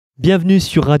Bienvenue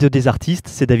sur Radio des Artistes,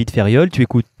 c'est David Ferriol, tu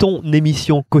écoutes ton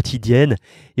émission quotidienne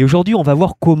et aujourd'hui on va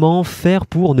voir comment faire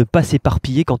pour ne pas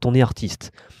s'éparpiller quand on est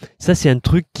artiste. Ça c'est un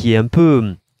truc qui est un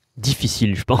peu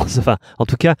difficile je pense, enfin en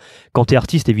tout cas quand tu es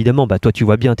artiste évidemment, toi tu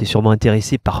vois bien, tu es sûrement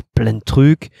intéressé par plein de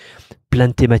trucs, plein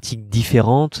de thématiques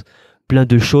différentes, plein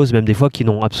de choses même des fois qui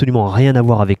n'ont absolument rien à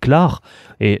voir avec l'art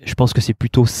et je pense que c'est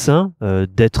plutôt sain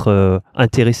d'être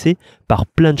intéressé par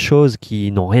plein de choses qui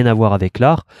n'ont rien à voir avec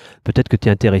l'art. Peut-être que tu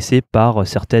es intéressé par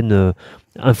certaines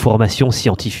informations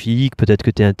scientifiques, peut-être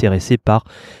que tu es intéressé par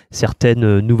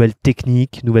certaines nouvelles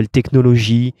techniques, nouvelles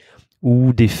technologies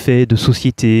ou des faits de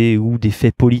société ou des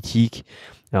faits politiques.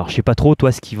 Alors je sais pas trop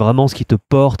toi ce qui te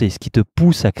porte et ce qui te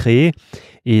pousse à créer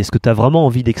et ce que tu as vraiment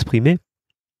envie d'exprimer.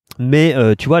 Mais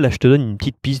tu vois, là je te donne une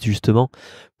petite piste justement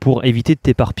pour éviter de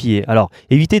t'éparpiller. Alors,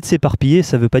 éviter de s'éparpiller,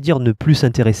 ça ne veut pas dire ne plus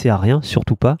s'intéresser à rien,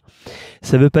 surtout pas.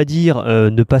 Ça ne veut pas dire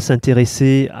ne pas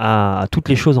s'intéresser à toutes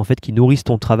les choses en fait qui nourrissent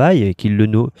ton travail et qui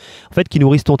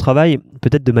nourrissent ton travail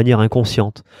peut-être de manière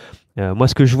inconsciente. Moi,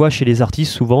 ce que je vois chez les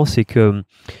artistes souvent, c'est que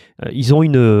ils ont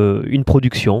une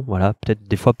production, voilà, peut-être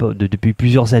des fois depuis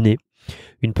plusieurs années,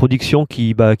 une production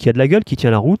qui a de la gueule, qui tient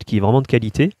la route, qui est vraiment de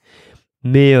qualité,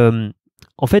 mais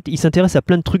en fait, ils s'intéressent à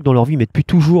plein de trucs dans leur vie, mais depuis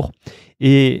toujours.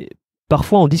 Et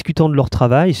parfois, en discutant de leur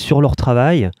travail, sur leur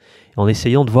travail, en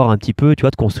essayant de voir un petit peu, tu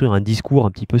vois, de construire un discours un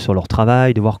petit peu sur leur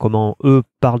travail, de voir comment eux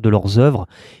parlent de leurs œuvres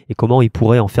et comment ils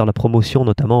pourraient en faire la promotion,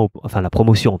 notamment, enfin la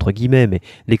promotion entre guillemets, mais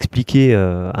l'expliquer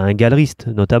à un galeriste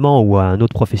notamment ou à un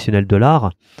autre professionnel de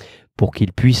l'art pour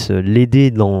qu'il puisse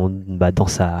l'aider dans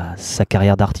sa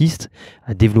carrière d'artiste,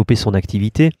 à développer son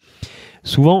activité.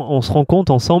 Souvent, on se rend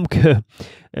compte ensemble que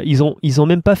ils ont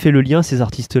même pas fait le lien, ces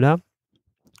artistes-là,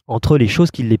 entre les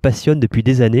choses qui les passionnent depuis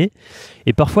des années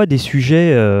et parfois des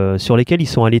sujets sur lesquels ils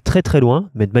sont allés très très loin,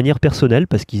 mais de manière personnelle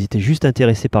parce qu'ils étaient juste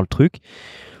intéressés par le truc.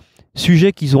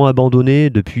 Sujets qu'ils ont abandonnés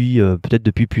peut-être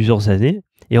depuis plusieurs années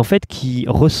et en fait qui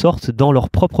ressortent dans leur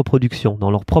propre production,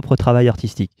 dans leur propre travail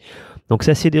artistique. Donc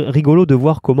c'est assez rigolo de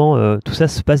voir comment tout ça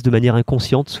se passe de manière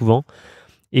inconsciente souvent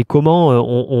et comment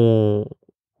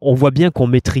on voit bien qu'on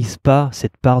ne maîtrise pas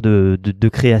cette part de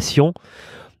création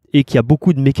et qu'il y a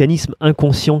beaucoup de mécanismes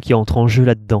inconscients qui entrent en jeu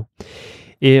là-dedans.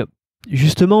 Et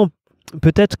justement,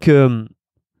 peut-être que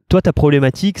toi, ta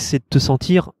problématique, c'est de te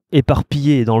sentir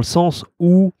éparpillé dans le sens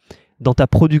où, dans ta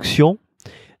production,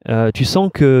 tu sens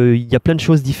qu'il y a plein de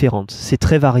choses différentes. C'est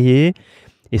très varié.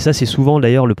 Et ça, c'est souvent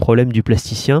d'ailleurs le problème du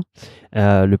plasticien.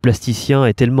 Le plasticien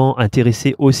est tellement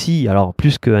intéressé aussi, alors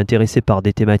plus qu'intéressé par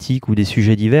des thématiques ou des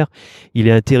sujets divers, il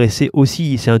est intéressé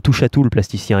aussi, c'est un touche-à-tout le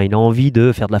plasticien. Il a envie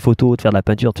de faire de la photo, de faire de la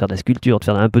peinture, de faire de la sculpture, de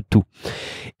faire un peu de tout.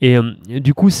 Et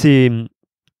du coup, c'est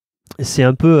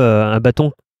un peu un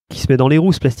bâton qui se met dans les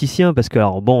roues, ce plasticien, parce que,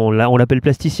 alors bon, on l'appelle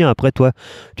plasticien. Après, toi,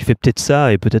 tu fais peut-être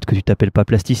ça et peut-être que tu t'appelles pas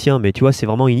plasticien, mais tu vois, c'est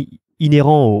vraiment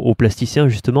inhérent au plasticien,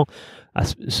 justement,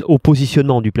 au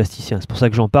positionnement du plasticien. C'est pour ça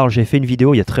que j'en parle. J'ai fait une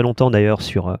vidéo il y a très longtemps d'ailleurs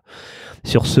sur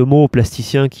ce mot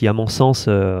plasticien qui, à mon sens,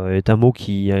 est un mot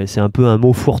c'est un peu un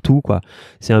mot fourre-tout, quoi.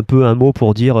 C'est un peu un mot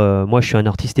pour dire moi je suis un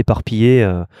artiste éparpillé,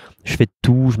 je fais de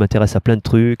tout, je m'intéresse à plein de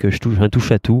trucs, je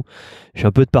touche à tout, je suis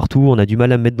un peu de partout, on a du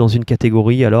mal à me mettre dans une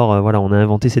catégorie, alors voilà, on a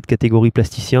inventé cette catégorie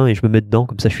plasticien et je me mets dedans,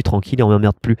 comme ça je suis tranquille et on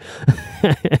m'emmerde plus.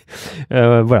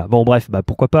 Voilà, bon bref,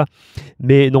 pourquoi pas.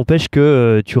 Mais n'empêche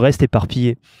que tu restes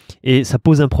éparpillé. Et ça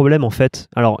pose un problème en fait.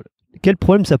 Alors, quel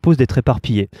problème ça pose d'être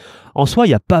éparpillé? En soi, il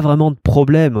n'y a pas vraiment de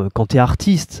problème quand tu es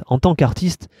artiste. En tant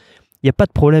qu'artiste, il n'y a pas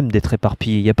de problème d'être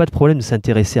éparpillé. Il n'y a pas de problème de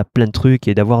s'intéresser à plein de trucs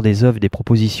et d'avoir des œuvres, des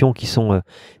propositions qui sont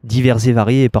diverses et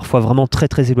variées et parfois vraiment très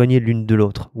très éloignées l'une de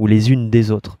l'autre ou les unes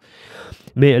des autres.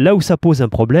 Mais là où ça pose un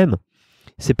problème,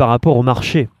 c'est par rapport au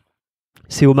marché.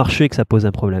 C'est au marché que ça pose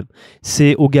un problème.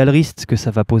 C'est aux galeristes que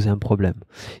ça va poser un problème.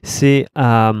 C'est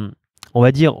on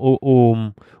va dire,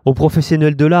 aux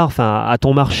professionnels de l'art, enfin à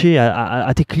ton marché, à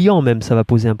tes clients même, ça va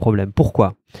poser un problème.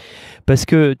 Pourquoi? Parce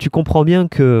que tu comprends bien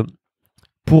que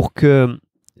pour que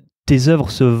tes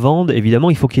œuvres se vendent, évidemment,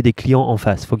 il faut qu'il y ait des clients en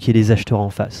face, il faut qu'il y ait des acheteurs en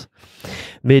face.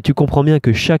 Mais tu comprends bien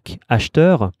que chaque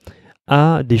acheteur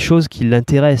a des choses qui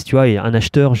l'intéressent, tu vois, et un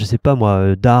acheteur, je sais pas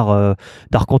moi, d'art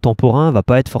contemporain va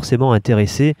pas être forcément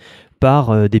intéressé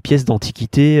par des pièces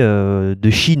d'antiquité de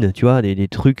Chine, tu vois, des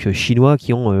trucs chinois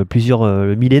qui ont plusieurs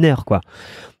millénaires, quoi.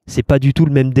 C'est pas du tout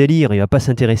le même délire, il va pas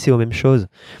s'intéresser aux mêmes choses.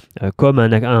 Comme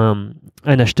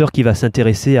un acheteur qui va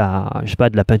s'intéresser à, je sais pas,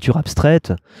 de la peinture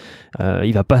abstraite,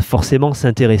 il va pas forcément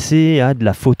s'intéresser à de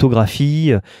la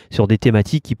photographie sur des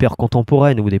thématiques hyper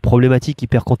contemporaines ou des problématiques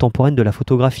hyper contemporaines de la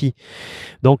photographie.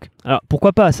 Donc, alors,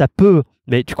 pourquoi pas, ça peut,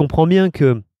 mais tu comprends bien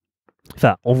que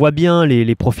Enfin, on voit bien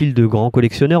les profils de grands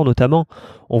collectionneurs notamment,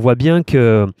 on voit bien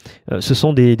que ce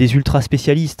sont des ultra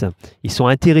spécialistes. Ils sont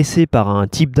intéressés par un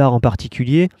type d'art en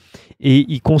particulier et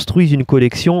ils construisent une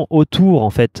collection autour, en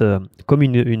fait, comme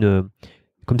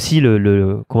si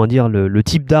comment dire, le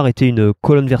type d'art était une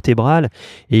colonne vertébrale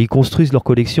et ils construisent leur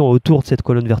collection autour de cette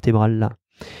colonne vertébrale-là.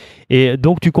 Et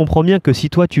donc tu comprends bien que si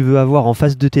toi tu veux avoir en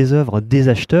face de tes œuvres des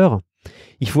acheteurs,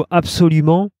 il faut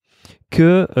absolument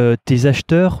que tes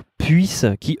acheteurs puissent,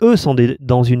 qui eux sont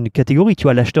dans une catégorie, tu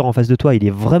vois, l'acheteur en face de toi, il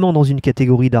est vraiment dans une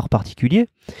catégorie d'art particulier,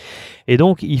 et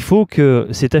donc il faut que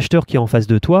cet acheteur qui est en face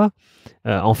de toi,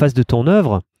 en face de ton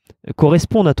œuvre,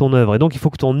 corresponde à ton œuvre, et donc il faut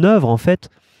que ton œuvre, en fait,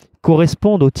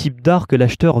 corresponde au type d'art que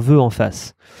l'acheteur veut en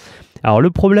face. Alors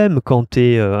le problème quand tu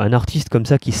es un artiste comme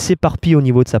ça qui s'éparpille au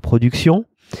niveau de sa production,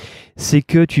 c'est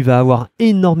que tu vas avoir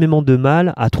énormément de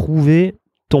mal à trouver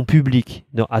ton public,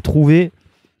 à trouver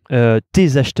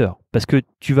tes acheteurs, parce que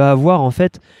tu vas avoir en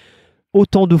fait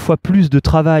autant de fois plus de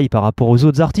travail par rapport aux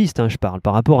autres artistes, hein, je parle,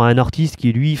 par rapport à un artiste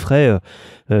qui lui ferait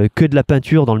que de la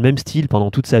peinture dans le même style pendant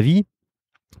toute sa vie.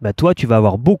 Bah, toi tu vas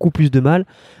avoir beaucoup plus de mal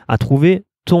à trouver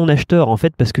ton acheteur en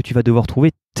fait, parce que tu vas devoir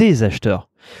trouver tes acheteurs.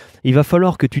 Il va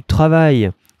falloir que tu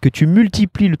travailles, que tu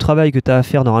multiplies le travail que tu as à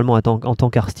faire normalement en tant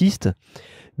qu'artiste,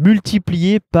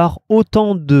 multiplié par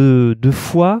autant de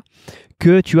fois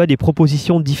que tu as des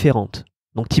propositions différentes.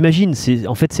 Donc t'imagines,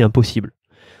 en fait c'est impossible.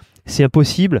 C'est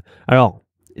impossible. Alors,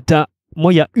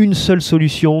 moi il y a une seule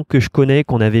solution que je connais,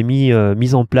 qu'on avait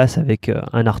mise en place avec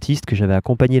un artiste que j'avais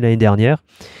accompagné l'année dernière,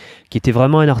 qui était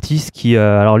vraiment un artiste qui,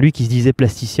 alors lui qui se disait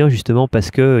plasticien justement parce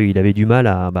qu'il avait du mal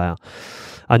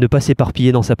à ne pas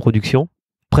s'éparpiller dans sa production.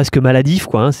 Presque maladif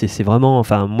quoi, hein. C'est vraiment,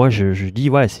 enfin moi je dis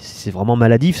ouais c'est vraiment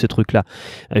maladif ce truc là.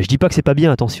 Je dis pas que c'est pas bien,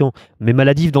 attention, mais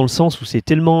maladif dans le sens où c'est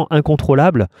tellement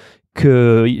incontrôlable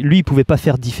que lui il pouvait pas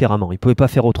faire différemment, il pouvait pas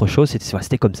faire autre chose,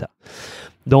 c'était comme ça.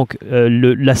 Donc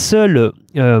la seule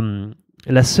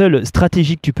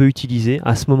stratégie que tu peux utiliser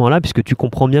à ce moment-là, puisque tu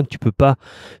comprends bien que tu peux pas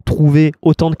trouver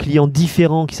autant de clients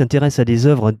différents qui s'intéressent à des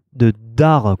œuvres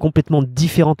d'art complètement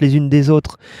différentes les unes des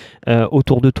autres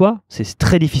autour de toi, c'est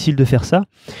très difficile de faire ça.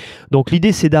 Donc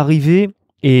l'idée c'est d'arriver,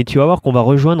 et tu vas voir qu'on va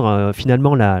rejoindre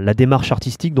finalement la démarche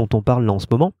artistique dont on parle là en ce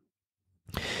moment,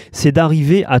 c'est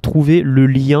d'arriver à trouver le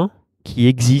lien qui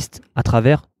existe à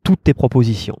travers toutes tes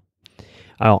propositions.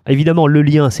 Alors évidemment le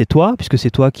lien c'est toi, puisque c'est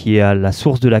toi qui es à la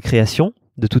source de la création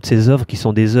de toutes ces œuvres qui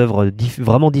sont des œuvres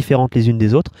vraiment différentes les unes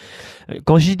des autres.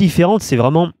 Quand je dis différentes, c'est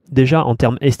vraiment déjà en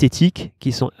termes esthétiques,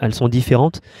 elles sont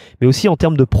différentes, mais aussi en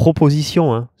termes de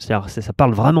proposition, hein. C'est-à-dire, ça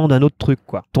parle vraiment d'un autre truc,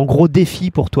 quoi. Ton gros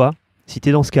défi pour toi, si tu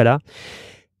es dans ce cas-là,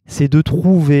 c'est de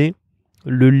trouver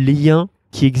le lien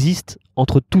qui existe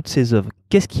entre toutes ces œuvres.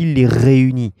 Qu'est-ce qui les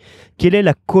réunit? Quelle est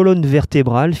la colonne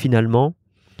vertébrale finalement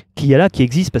qui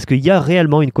existe? Parce qu'il y a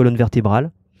réellement une colonne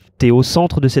vertébrale. Tu es au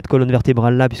centre de cette colonne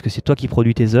vertébrale-là, puisque c'est toi qui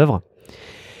produis tes œuvres.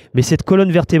 Mais cette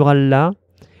colonne vertébrale-là,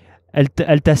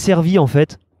 elle t'a servi en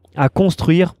fait à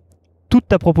construire toute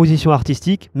ta proposition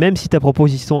artistique, même si ta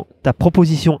proposition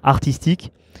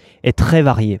artistique est très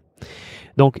variée.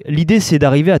 Donc l'idée c'est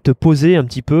d'arriver à te poser un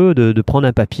petit peu, de prendre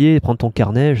un papier, prendre ton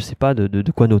carnet, je sais pas,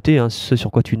 de quoi noter, hein, ce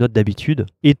sur quoi tu notes d'habitude,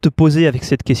 et te poser avec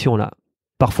cette question-là.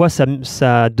 Parfois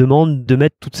ça demande de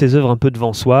mettre toutes ces œuvres un peu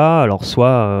devant soi, alors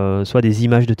soit des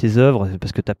images de tes œuvres,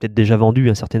 parce que tu as peut-être déjà vendu,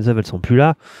 hein, certaines œuvres elles sont plus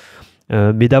là,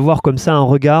 mais d'avoir comme ça un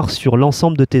regard sur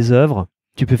l'ensemble de tes œuvres.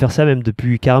 Tu peux faire ça même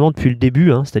carrément depuis le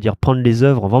début, hein, c'est-à-dire prendre les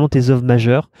œuvres, vraiment tes œuvres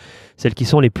majeures, celles qui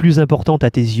sont les plus importantes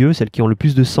à tes yeux, celles qui ont le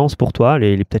plus de sens pour toi,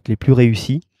 peut-être les plus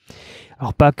réussies.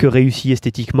 Alors pas que réussies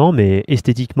esthétiquement, mais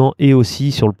esthétiquement et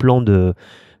aussi sur le plan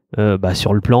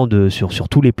sur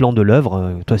tous les plans de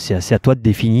l'œuvre. Toi, c'est à toi de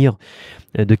définir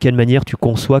de quelle manière tu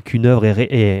conçois qu'une œuvre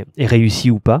est réussie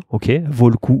ou pas, ok, vaut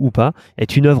le coup ou pas,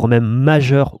 est une œuvre même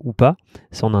majeure ou pas.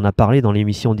 Ça, on en a parlé dans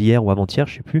l'émission d'hier ou avant-hier,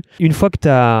 je sais plus. Une fois que tu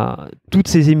as toutes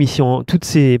ces émissions,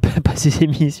 pas ces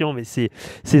émissions, mais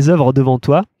ces œuvres devant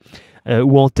toi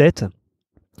ou en tête,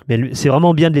 mais c'est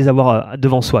vraiment bien de les avoir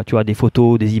devant soi, tu vois, des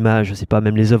photos, des images, je sais pas,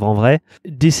 même les œuvres en vrai,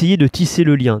 d'essayer de tisser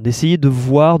le lien, d'essayer de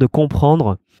voir, de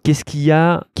comprendre qu'est-ce qu'il y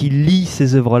a qui lie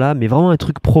ces œuvres-là, mais vraiment un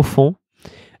truc profond,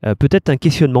 peut-être un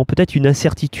questionnement, peut-être une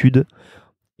incertitude.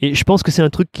 Et je pense que c'est un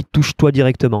truc qui te touche toi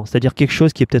directement, c'est-à-dire quelque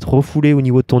chose qui est peut-être refoulé au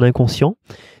niveau de ton inconscient.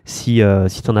 Si tu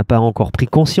n'en as pas encore pris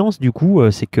conscience, du coup,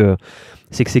 c'est que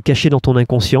c'est caché dans ton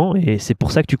inconscient, et c'est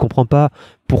pour ça que tu comprends pas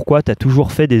pourquoi tu as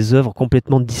toujours fait des œuvres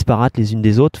complètement disparates les unes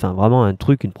des autres. Enfin, vraiment un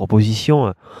truc, une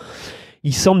proposition.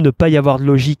 Il semble ne pas y avoir de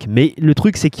logique, mais le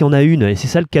truc c'est qu'il y en a une, et c'est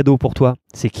ça le cadeau pour toi,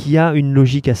 c'est qu'il y a une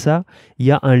logique à ça, il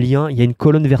y a un lien, il y a une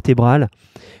colonne vertébrale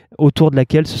autour de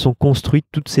laquelle se sont construites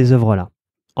toutes ces œuvres-là.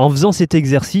 En faisant cet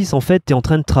exercice, en fait, tu es en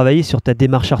train de travailler sur ta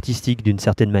démarche artistique d'une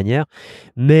certaine manière,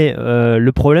 mais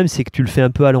le problème, c'est que tu le fais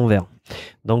un peu à l'envers.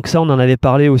 Donc ça, on en avait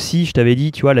parlé aussi, je t'avais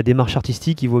dit, tu vois, la démarche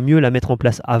artistique, il vaut mieux la mettre en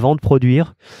place avant de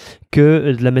produire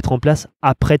que de la mettre en place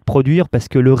après de produire, parce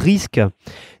que le risque,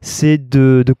 c'est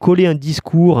de coller un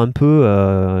discours un peu,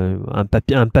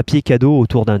 un papier cadeau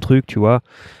autour d'un truc, tu vois,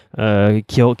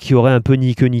 qui aurait un peu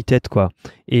ni queue ni tête, quoi.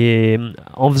 Et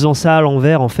en faisant ça à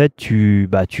l'envers, en fait, tu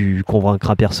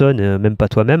convaincras personne, même pas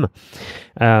toi-même.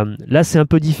 Là, c'est un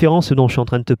peu différent, ce dont je suis en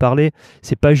train de te parler.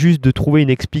 C'est pas juste de trouver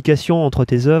une explication entre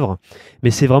tes œuvres,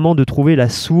 mais c'est vraiment de trouver la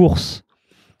source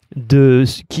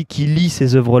qui lie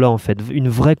ces œuvres-là, en fait. Une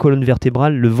vraie colonne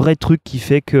vertébrale, le vrai truc qui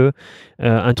fait que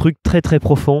un truc très très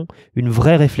profond, une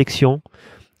vraie réflexion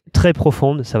très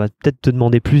profonde, ça va peut-être te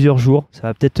demander plusieurs jours, ça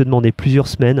va peut-être te demander plusieurs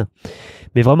semaines,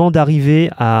 mais vraiment d'arriver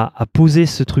à poser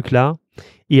ce truc-là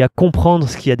et à comprendre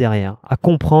ce qu'il y a derrière, à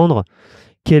comprendre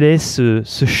quel est ce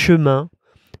chemin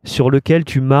sur lequel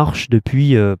tu marches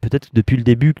depuis peut-être depuis le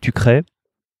début que tu crées,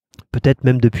 peut-être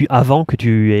même depuis avant que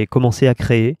tu aies commencé à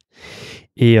créer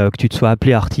et que tu te sois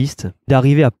appelé artiste,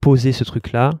 d'arriver à poser ce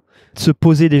truc-là, de se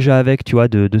poser déjà avec, tu vois,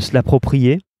 de se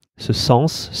l'approprier, ce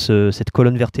sens, cette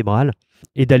colonne vertébrale,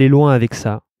 et d'aller loin avec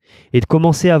ça. Et de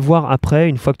commencer à voir après,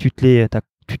 une fois que tu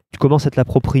commences à te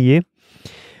l'approprier,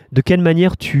 de quelle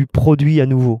manière tu produis à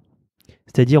nouveau.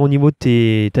 C'est-à-dire au niveau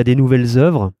de t'as des nouvelles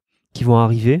œuvres qui vont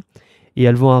arriver, et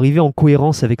elles vont arriver en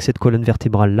cohérence avec cette colonne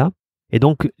vertébrale-là. Et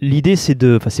donc l'idée, c'est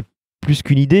plus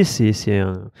qu'une idée, c'est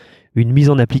une mise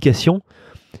en application,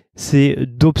 c'est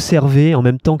d'observer en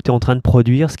même temps que tu es en train de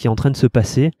produire ce qui est en train de se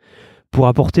passer, pour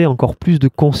apporter encore plus de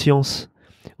conscience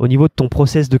au niveau de ton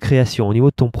process de création, au niveau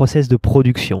de ton process de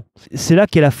production. C'est là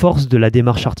qu'est la force de la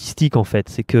démarche artistique, en fait.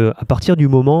 C'est qu'à partir du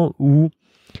moment où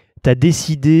tu as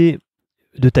décidé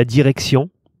de ta direction,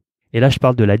 et là je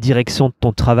parle de la direction de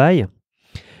ton travail,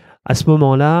 à ce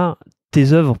moment-là,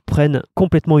 tes œuvres prennent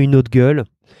complètement une autre gueule,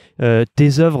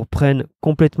 tes œuvres prennent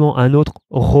complètement un autre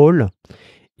rôle,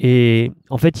 et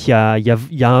en fait, il y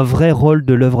a un vrai rôle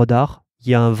de l'œuvre d'art, il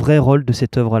y a un vrai rôle de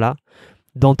cette œuvre-là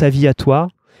dans ta vie à toi.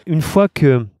 Une fois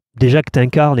que déjà que tu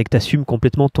incarnes et que tu assumes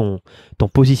complètement ton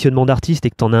positionnement d'artiste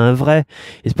et que tu en as un vrai,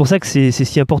 et c'est pour ça que c'est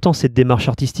si important cette démarche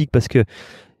artistique, parce que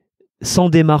sans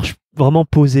démarche vraiment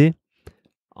posée,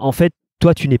 en fait,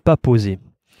 toi, tu n'es pas posé.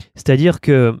 C'est-à-dire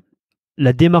que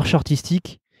la démarche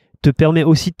artistique te permet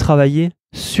aussi de travailler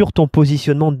sur ton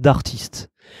positionnement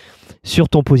d'artiste, sur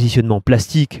ton positionnement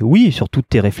plastique, oui, sur toutes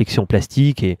tes réflexions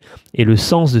plastiques et le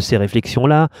sens de ces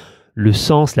réflexions-là, le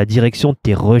sens, la direction de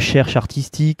tes recherches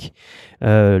artistiques,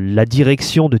 la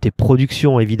direction de tes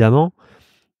productions, évidemment,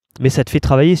 mais ça te fait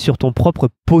travailler sur ton propre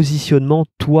positionnement,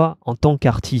 toi, en tant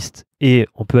qu'artiste. Et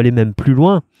on peut aller même plus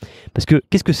loin, parce que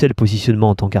qu'est-ce que c'est le positionnement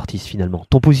en tant qu'artiste, finalement?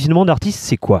 Ton positionnement d'artiste,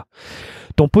 c'est quoi?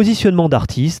 Ton positionnement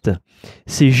d'artiste,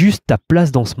 c'est juste ta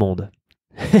place dans ce monde.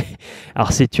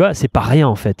 Alors, tu vois, c'est pas rien,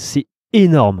 en fait. C'est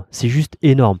énorme. C'est juste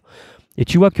énorme. Et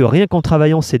tu vois que rien qu'en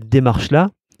travaillant cette démarche-là,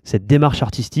 cette démarche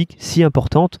artistique si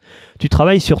importante, tu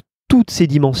travailles sur toutes ces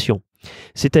dimensions.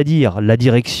 C'est-à-dire la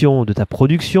direction de ta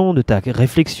production, de ta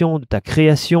réflexion, de ta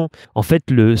création, en fait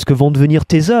ce que vont devenir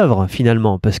tes œuvres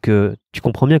finalement, parce que tu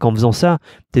comprends bien qu'en faisant ça,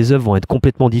 tes œuvres vont être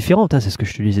complètement différentes, hein, c'est ce que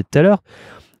je te disais tout à l'heure,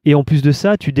 et en plus de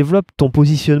ça, tu développes ton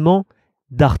positionnement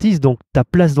d'artiste, donc ta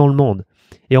place dans le monde,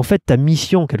 et en fait ta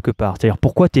mission quelque part, c'est-à-dire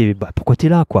pourquoi tu es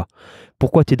là, quoi.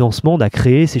 Pourquoi tu es dans ce monde à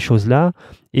créer ces choses-là,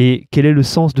 et quel est le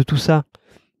sens de tout ça?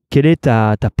 Quelle est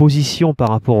ta position par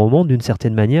rapport au monde d'une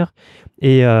certaine manière?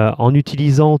 Et en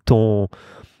utilisant ton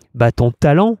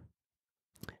talent,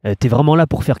 tu es vraiment là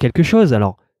pour faire quelque chose.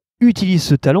 Alors, utilise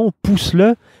ce talent,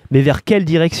 pousse-le, mais vers quelle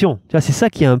direction? Tu vois, c'est ça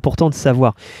qui est important de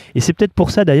savoir. Et c'est peut-être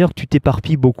pour ça d'ailleurs que tu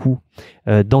t'éparpilles beaucoup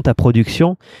dans ta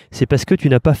production. C'est parce que tu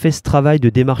n'as pas fait ce travail de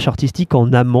démarche artistique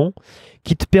en amont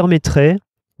qui te permettrait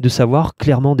de savoir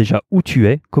clairement déjà où tu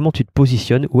es, comment tu te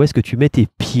positionnes, où est-ce que tu mets tes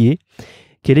pieds,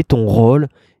 quel est ton rôle,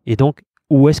 et donc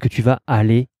où est-ce que tu vas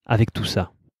aller avec tout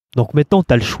ça. Donc maintenant,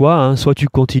 tu as le choix, hein. Soit tu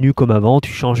continues comme avant,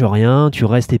 tu changes rien, tu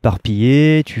restes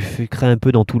éparpillé, tu crées un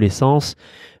peu dans tous les sens,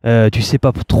 tu sais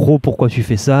pas trop pourquoi tu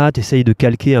fais ça, tu essayes de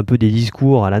calquer un peu des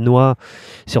discours à la noix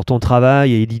sur ton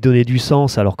travail et d'y donner du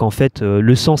sens, alors qu'en fait,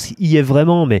 le sens y est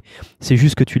vraiment, mais c'est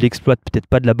juste que tu l'exploites peut-être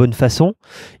pas de la bonne façon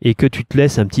et que tu te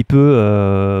laisses un petit peu,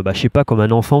 je sais pas, comme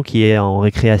un enfant qui est en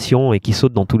récréation et qui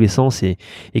saute dans tous les sens et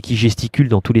qui gesticule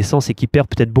dans tous les sens et qui perd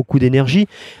peut-être beaucoup d'énergie,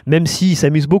 même s'il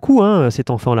s'amuse beaucoup, hein, cet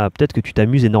enfant-là. Peut-être que tu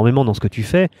t'amuses énormément dans ce que tu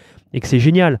fais et que c'est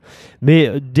génial. Mais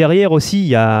derrière aussi, il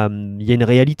y a une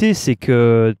réalité, c'est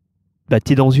que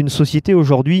tu es dans une société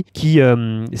aujourd'hui qui,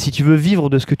 si tu veux vivre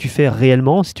de ce que tu fais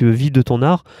réellement, si tu veux vivre de ton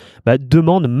art,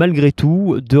 demande malgré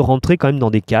tout de rentrer quand même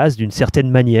dans des cases d'une certaine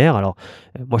manière. Alors,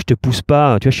 moi, je te pousse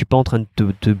pas, tu vois, je suis pas en train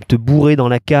de te bourrer dans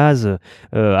la case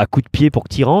à coups de pied pour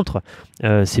que tu y rentres.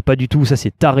 C'est pas du tout ça,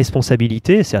 c'est ta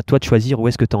responsabilité, c'est à toi de choisir où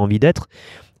est-ce que tu as envie d'être.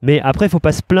 Mais après, il faut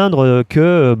pas se plaindre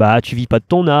que tu vis pas de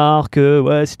ton art, que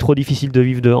ouais, c'est trop difficile de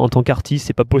vivre en tant qu'artiste,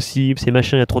 c'est pas possible, c'est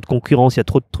machin, il y a trop de concurrence, il y a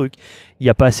trop de trucs, il n'y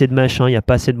a pas assez de machin, il n'y a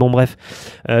pas assez de bon bref.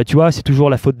 Tu vois, c'est toujours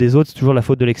la faute des autres, c'est toujours la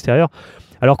faute de l'extérieur.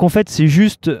 Alors qu'en fait, c'est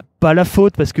juste pas la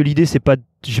faute, parce que l'idée, c'est pas,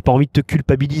 j'ai pas envie de te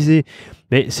culpabiliser,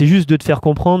 mais c'est juste de te faire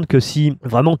comprendre que si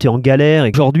vraiment tu es en galère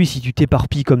et qu'aujourd'hui, si tu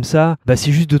t'éparpilles comme ça,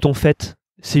 c'est juste de ton fait.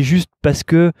 C'est juste parce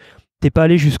que t'es pas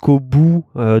allé jusqu'au bout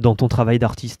dans ton travail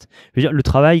d'artiste. Je veux dire, le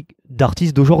travail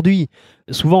d'artiste d'aujourd'hui,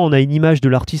 souvent on a une image de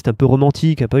l'artiste un peu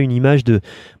romantique, un peu une image de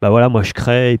voilà, moi je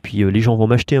crée et puis les gens vont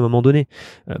m'acheter à un moment donné.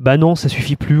 Non, ça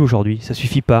suffit plus aujourd'hui, ça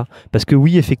suffit pas. Parce que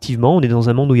oui, effectivement, on est dans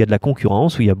un monde où il y a de la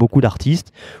concurrence, où il y a beaucoup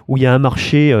d'artistes, où il y a un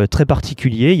marché très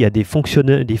particulier, il y a un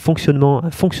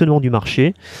fonctionnement du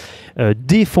marché,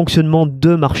 des fonctionnements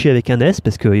de marché avec un S,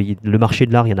 parce que le marché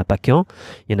de l'art, il n'y en a pas qu'un,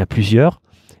 il y en a plusieurs.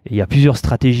 Il y a plusieurs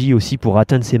stratégies aussi pour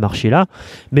atteindre ces marchés-là,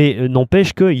 mais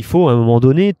n'empêche qu'il faut à un moment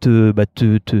donné te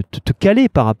caler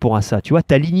par rapport à ça, tu vois,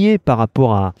 t'aligner par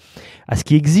rapport à ce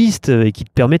qui existe et qui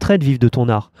te permettrait de vivre de ton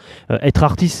art. Être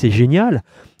artiste, c'est génial.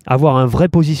 Avoir un vrai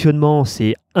positionnement,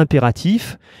 c'est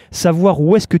impératif. Savoir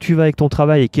où est-ce que tu vas avec ton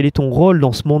travail et quel est ton rôle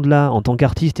dans ce monde-là en tant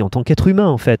qu'artiste et en tant qu'être humain,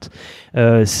 en fait,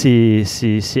 c'est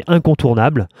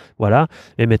incontournable. Voilà.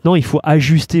 Et maintenant, il faut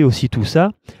ajuster aussi tout ça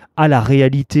à la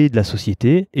réalité de la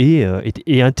société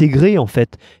et intégrer en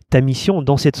fait ta mission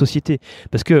dans cette société.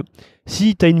 Parce que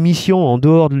si tu as une mission en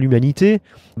dehors de l'humanité,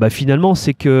 finalement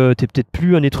c'est que tu n'es peut-être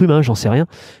plus un être humain, j'en sais rien.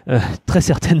 Très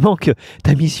certainement que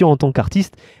ta mission en tant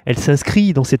qu'artiste, elle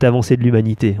s'inscrit dans cette avancée de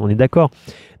l'humanité, on est d'accord?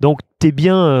 Donc tu es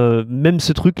bien, même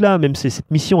ce truc-là, même cette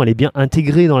mission, elle est bien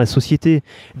intégrée dans la société,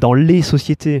 dans les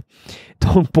sociétés.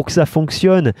 Donc pour que ça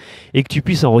fonctionne et que tu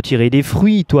puisses en retirer des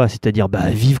fruits, toi, c'est-à-dire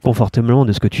vivre confortablement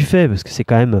de ce que tu fais, parce que c'est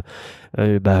quand même,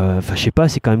 je sais pas,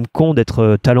 c'est quand même con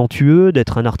d'être talentueux,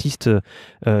 d'être un artiste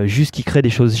juste qui crée des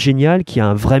choses géniales, qui a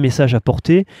un vrai message à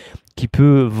porter, qui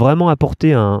peut vraiment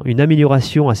apporter une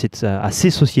amélioration à ces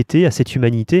sociétés, à cette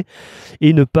humanité,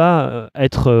 et ne pas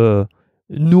être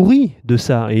nourri de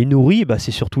ça. Et nourri,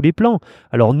 c'est sur tous les plans.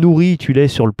 Alors nourri, tu l'es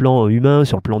sur le plan humain,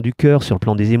 sur le plan du cœur, sur le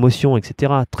plan des émotions,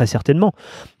 etc. Très certainement.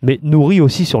 Mais nourri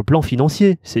aussi sur le plan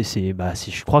financier.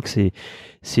 Je crois que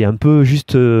c'est un peu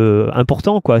juste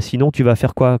important, quoi. Sinon, tu vas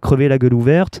faire quoi? Crever la gueule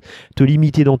ouverte, te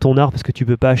limiter dans ton art parce que tu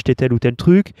peux pas acheter tel ou tel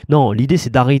truc. Non, l'idée, c'est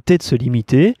d'arrêter de se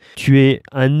limiter. Tu es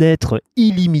un être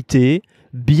illimité,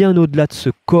 bien au-delà de ce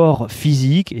corps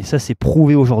physique, et ça c'est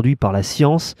prouvé aujourd'hui par la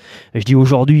science. Je dis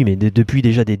aujourd'hui, mais depuis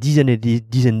déjà des dizaines et des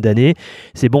dizaines d'années,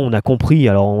 c'est bon, on a compris.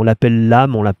 Alors on l'appelle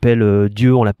l'âme, on l'appelle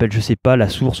Dieu, on l'appelle je sais pas, la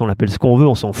source, on l'appelle ce qu'on veut,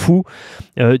 on s'en fout.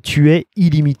 Tu es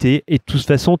illimité, et de toute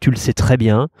façon tu le sais très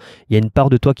bien. Il y a une part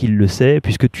de toi qui le sait,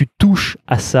 puisque tu touches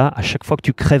à ça à chaque fois que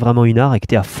tu crées vraiment une art et que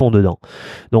tu es à fond dedans.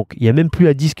 Donc il n'y a même plus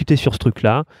à discuter sur ce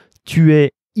truc-là. Tu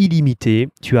es illimité,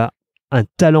 tu as un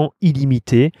talent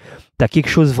illimité, tu as quelque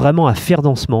chose vraiment à faire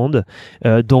dans ce monde,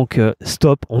 donc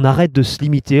stop, on arrête de se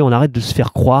limiter, on arrête de se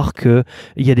faire croire qu'il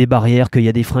y a des barrières, qu'il y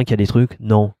a des freins, qu'il y a des trucs.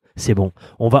 Non, c'est bon,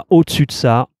 on va au-dessus de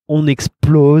ça, on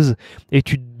explose, et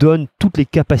tu te donnes toutes les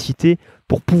capacités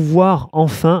pour pouvoir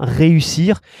enfin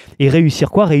réussir. Et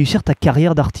réussir quoi? Réussir ta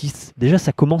carrière d'artiste. Déjà,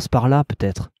 ça commence par là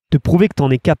peut-être. Te prouver que tu en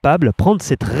es capable, prendre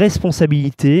cette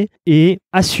responsabilité et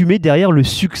assumer derrière le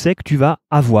succès que tu vas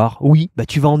avoir. Oui,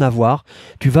 tu vas en avoir,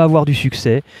 tu vas avoir du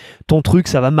succès, ton truc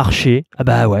ça va marcher.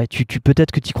 Ah ouais, tu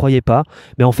peut-être que tu n'y croyais pas,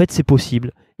 mais en fait c'est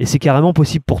possible. Et c'est carrément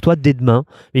possible pour toi dès demain.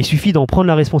 Mais il suffit d'en prendre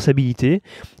la responsabilité.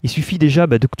 Il suffit déjà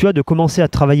de commencer à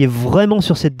travailler vraiment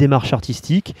sur cette démarche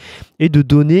artistique et de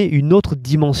donner une autre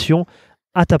dimension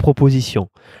à ta proposition.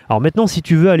 Alors maintenant, si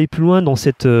tu veux aller plus loin dans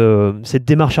cette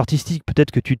démarche artistique, peut-être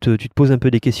que tu te poses un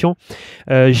peu des questions.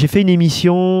 J'ai fait une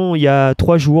émission il y a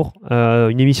 3 jours,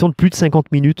 une émission de plus de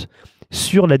 50 minutes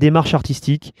sur la démarche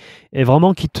artistique, et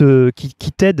vraiment qui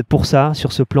t'aide pour ça,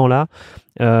 sur ce plan-là.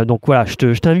 Donc voilà,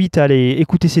 je t'invite à aller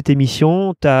écouter cette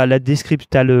émission. Tu as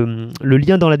le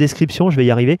lien dans la description, je vais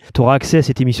y arriver. Tu auras accès à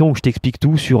cette émission où je t'explique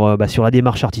tout sur la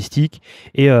démarche artistique,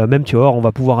 et même tu vois, on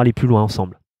va pouvoir aller plus loin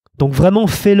ensemble. Donc vraiment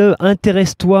fais-le,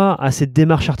 intéresse-toi à cette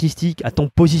démarche artistique, à ton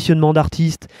positionnement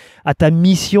d'artiste, à ta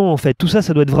mission en fait. Tout ça,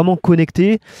 ça doit être vraiment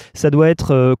connecté, ça doit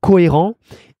être cohérent.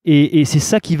 Et c'est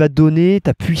ça qui va donner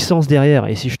ta puissance derrière.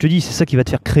 Et si je te dis, c'est ça qui va te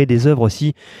faire créer des œuvres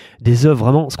aussi, des œuvres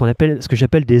vraiment, ce que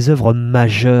j'appelle des œuvres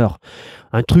majeures.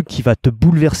 Un truc qui va te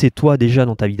bouleverser toi déjà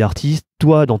dans ta vie d'artiste,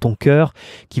 toi dans ton cœur,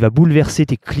 qui va bouleverser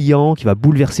tes clients, qui va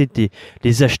bouleverser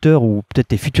les acheteurs ou peut-être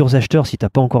tes futurs acheteurs si tu n'as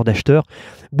pas encore d'acheteurs,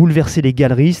 bouleverser les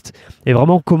galeristes et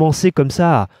vraiment commencer comme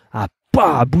ça à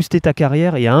booster ta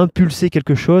carrière et à impulser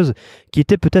quelque chose qui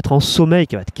était peut-être en sommeil,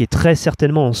 qui est très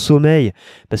certainement en sommeil,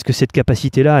 parce que cette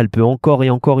capacité-là, elle peut encore et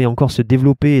encore et encore se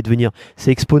développer et devenir,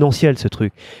 c'est exponentiel ce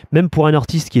truc. Même pour un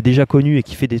artiste qui est déjà connu et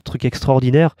qui fait des trucs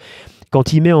extraordinaires,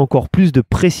 quand il met encore plus de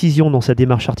précision dans sa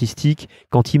démarche artistique,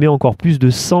 quand il met encore plus de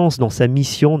sens dans sa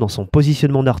mission, dans son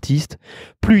positionnement d'artiste,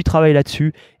 plus il travaille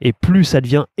là-dessus et plus ça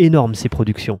devient énorme ses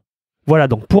productions. Voilà,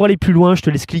 donc pour aller plus loin, je te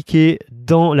laisse cliquer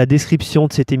dans la description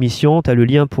de cette émission. Tu as le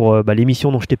lien pour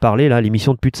l'émission dont je t'ai parlé, là,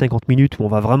 l'émission de plus de 50 minutes où on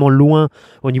va vraiment loin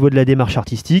au niveau de la démarche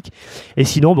artistique. Et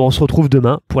sinon, on se retrouve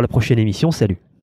demain pour la prochaine émission. Salut!